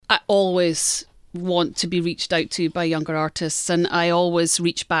I always want to be reached out to by younger artists, and I always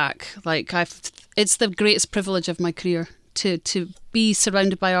reach back. Like it's the greatest privilege of my career to be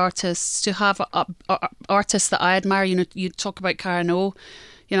surrounded by artists, to have artists that I admire. You know, you talk about Karen O.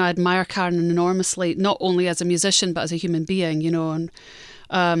 You know, I admire Karen enormously, not only as a musician but as a human being. You know,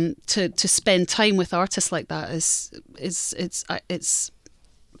 and to spend time with artists like that it's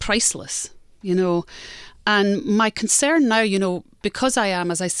priceless. You know. And my concern now, you know, because I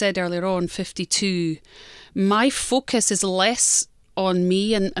am, as I said earlier on, 52, my focus is less on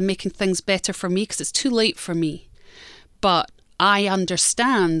me and making things better for me, because it's too late for me. But I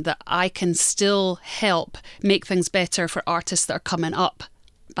understand that I can still help make things better for artists that are coming up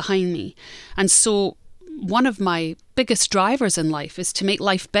behind me. And so one of my biggest drivers in life is to make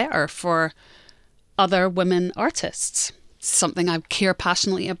life better for other women artists. Something I care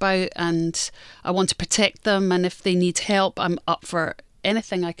passionately about, and I want to protect them, and if they need help, I'm up for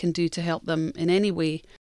anything I can do to help them in any way.